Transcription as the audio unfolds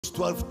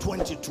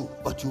12:22.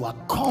 But you are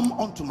come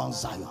unto Mount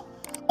Zion,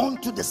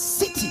 unto the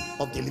city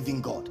of the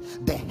living God,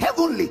 the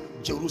heavenly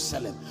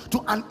Jerusalem,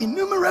 to an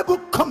innumerable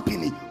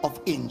company of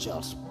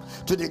angels,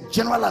 to the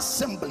general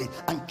assembly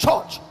and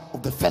church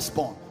of the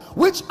firstborn,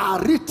 which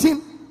are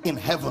written in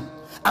heaven,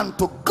 and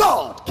to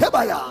God,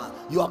 Kebaya,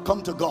 you are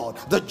come to God,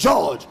 the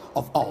judge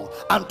of all,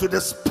 and to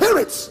the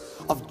spirits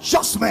of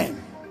just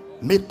men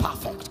made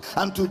perfect,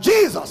 and to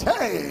Jesus,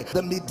 hey,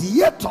 the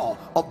mediator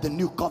of the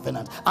new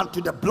covenant, and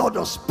to the blood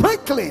of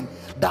sprinkling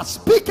that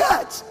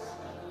speaketh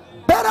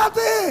better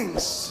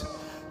things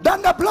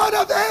than the blood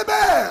of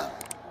Abel.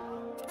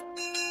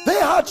 They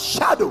had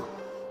shadow,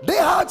 they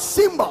had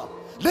symbol,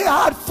 they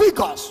had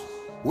figures.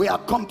 We are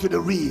come to the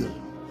real.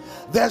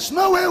 There's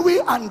no way we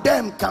and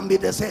them can be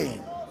the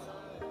same.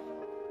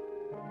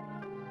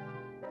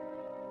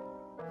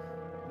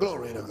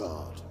 Glory to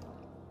God.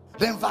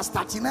 Then verse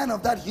 39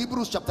 of that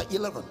Hebrews chapter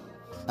 11.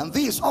 And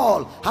these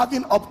all,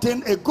 having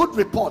obtained a good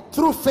report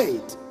through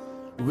faith,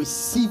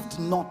 received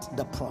not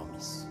the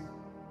promise.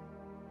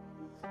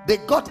 They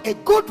got a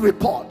good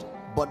report,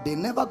 but they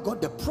never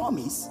got the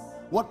promise.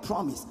 What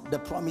promise? The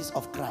promise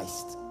of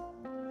Christ.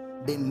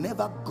 They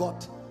never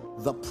got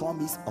the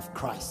promise of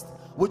Christ,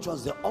 which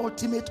was the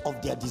ultimate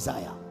of their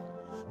desire.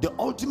 The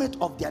ultimate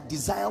of their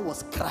desire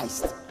was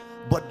Christ,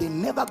 but they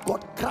never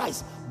got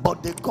Christ,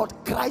 but they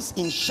got Christ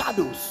in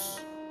shadows.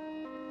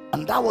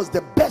 And that was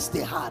the best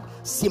they had.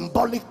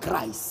 Symbolic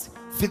Christ,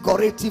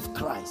 figurative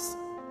Christ.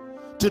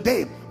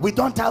 Today we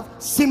don't have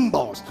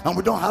symbols and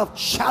we don't have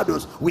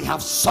shadows, we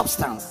have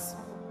substance.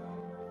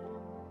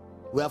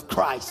 We have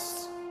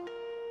Christ.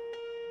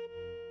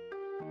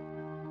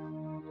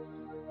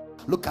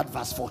 Look at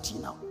verse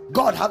 14 now.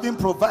 God, having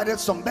provided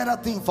some better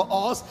thing for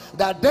us,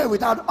 that they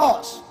without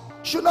us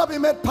should not be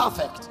made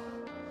perfect.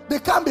 They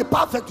can't be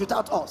perfect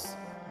without us.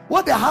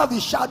 What they have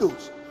is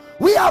shadows.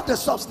 We have the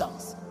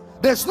substance.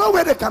 There's no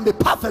way they can be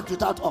perfect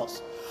without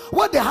us.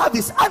 What they have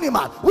is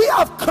animal. We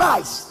have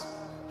Christ.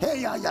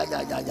 Hey, yeah.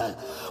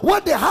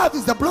 What they have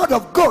is the blood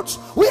of goats.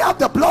 We have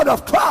the blood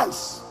of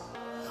Christ.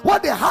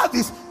 What they have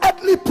is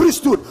earthly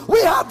priesthood.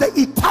 We have the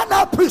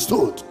eternal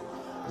priesthood.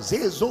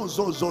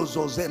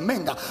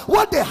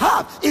 What they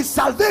have is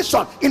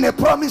salvation in a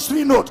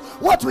promissory note.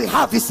 What we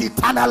have is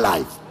eternal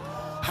life.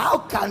 How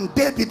can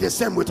they be the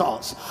same with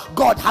us?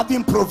 God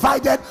having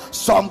provided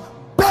some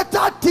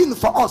better thing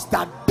for us,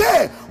 that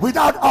they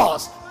without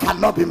us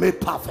cannot be made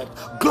perfect.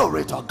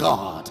 Glory to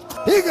God.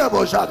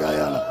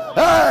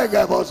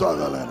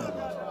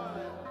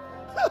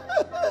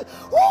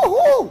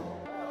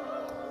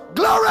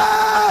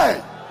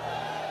 Glory.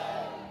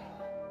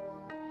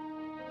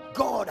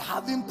 God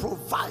having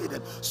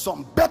provided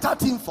some better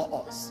thing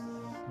for us,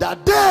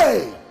 that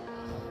they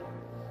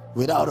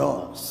without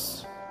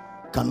us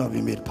cannot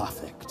be made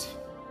perfect.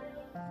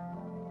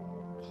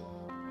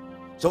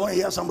 So when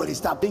you hear somebody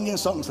start singing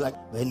songs like,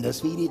 when the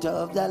Spirit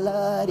of the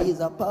Lord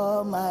is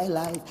upon my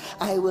life,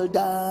 I will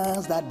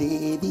dance that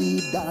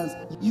David danced.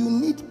 You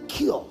need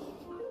cure.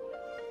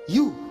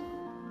 You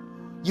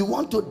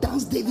want to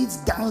dance David's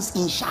dance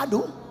in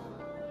shadow?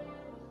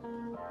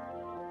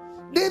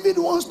 David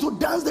wants to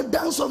dance the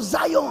dance of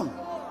Zion.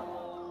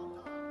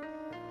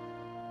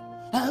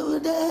 I will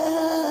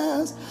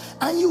dance,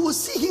 and you will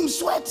see him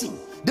sweating.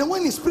 Then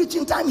when it's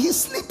preaching time, he's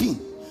sleeping,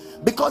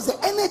 because the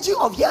energy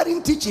of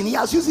hearing teaching, he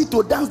has used it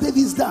to dance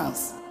David's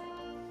dance.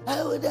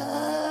 I will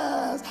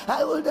dance,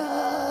 I will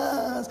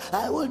dance,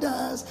 I will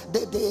dance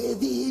the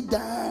David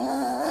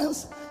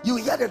dance. You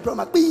hear the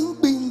drummer bing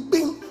bing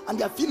bing, and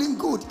they are feeling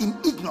good in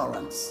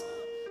ignorance.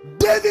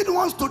 David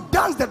wants to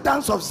dance the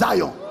dance of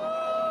Zion.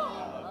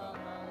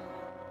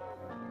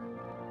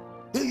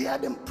 You hear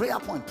them? Prayer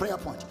point, prayer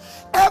point.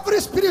 Every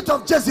spirit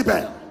of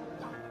Jezebel,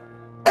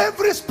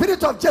 every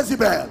spirit of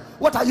Jezebel,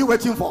 what are you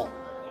waiting for?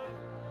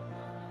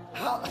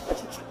 How?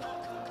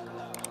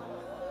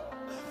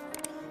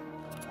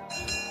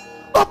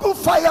 Open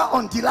fire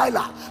on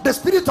Delilah, the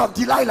spirit of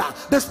Delilah.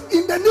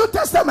 In the New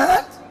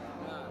Testament,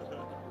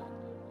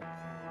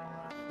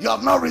 you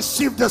have not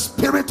received the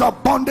spirit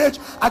of bondage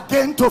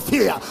again to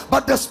fear,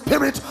 but the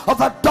spirit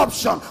of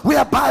adoption,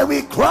 whereby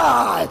we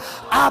cry,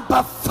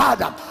 Abba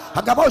Father.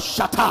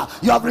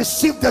 You have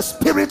received the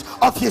spirit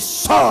of his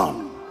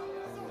son,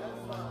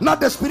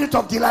 not the spirit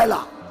of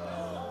Delilah,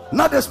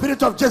 not the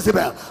spirit of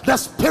Jezebel, the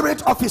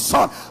spirit of his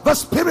son, the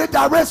spirit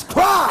that raised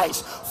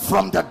Christ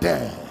from the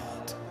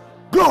dead.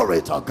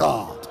 Glory to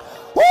God.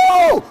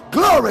 Oh,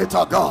 glory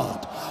to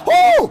God.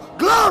 Oh,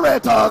 glory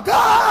to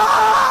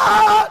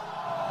God.